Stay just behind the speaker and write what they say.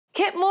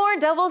Kip Moore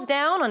doubles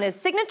down on his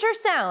signature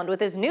sound with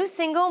his new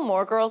single,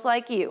 More Girls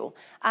Like You.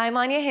 I'm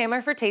Anya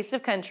Hammer for Taste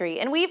of Country,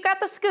 and we've got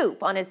the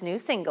scoop on his new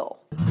single.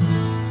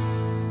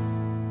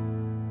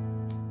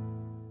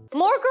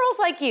 More Girls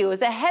Like You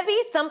is a heavy,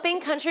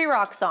 thumping country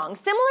rock song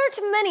similar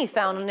to many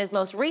found on his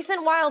most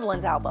recent Wild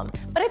Ones album,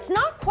 but it's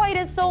not quite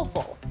as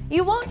soulful.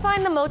 You won't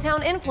find the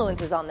Motown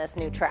influences on this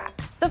new track,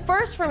 the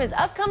first from his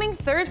upcoming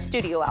third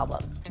studio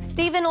album.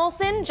 Steven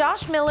Olson,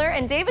 Josh Miller,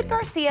 and David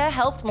Garcia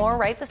helped Moore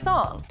write the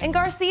song, and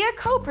Garcia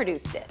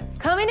co-produced it.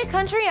 Coming to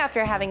country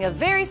after having a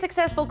very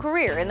successful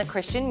career in the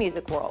Christian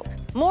music world.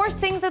 Moore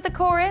sings at the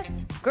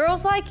chorus,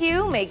 "Girls like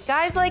you make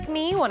guys like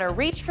me want to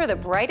reach for the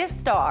brightest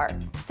star.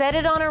 Set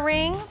it on a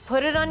ring,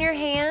 put it on your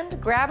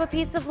hand, grab a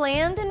piece of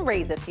land and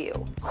raise a few."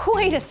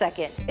 Wait a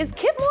second, is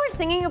Kip Moore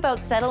singing about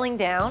settling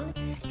down?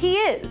 He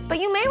is, but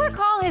you may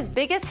recall his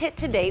biggest hit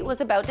to date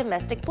was about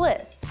domestic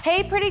bliss.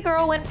 Hey Pretty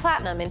Girl went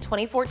platinum in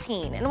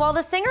 2014, and while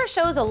the singer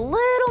shows a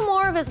little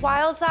more of his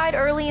wild side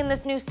early in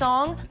this new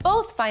song,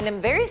 both find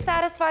him very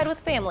satisfied with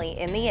family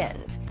in the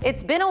end.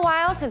 It's been a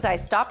while since I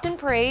stopped and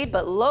prayed,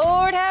 but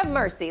Lord have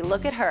mercy,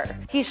 look at her.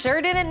 He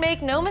sure didn't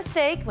make no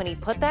mistake when he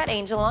put that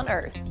angel on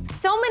earth.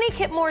 So many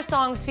Kip Moore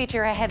songs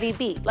feature a heavy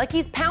beat, like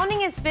he's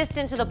pounding his fist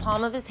into the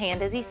palm of his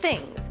hand as he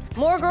sings.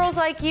 More Girls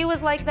Like You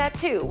is like that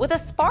too, with a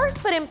sparse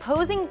but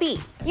imposing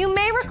beat. You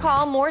may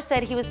recall Moore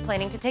said he was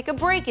planning to take a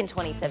break in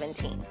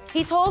 2017.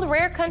 He told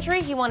Rare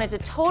Country he wanted to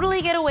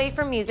totally get away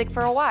from music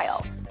for a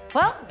while.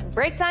 Well,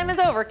 break time is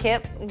over,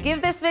 Kip.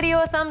 Give this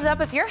video a thumbs up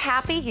if you're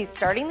happy he's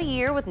starting the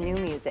year with new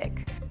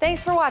music.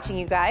 Thanks for watching,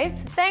 you guys.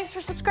 Thanks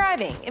for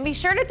subscribing, and be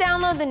sure to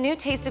download the new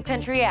Taste of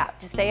Country app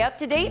to stay up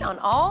to date on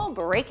all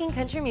breaking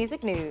country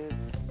music news.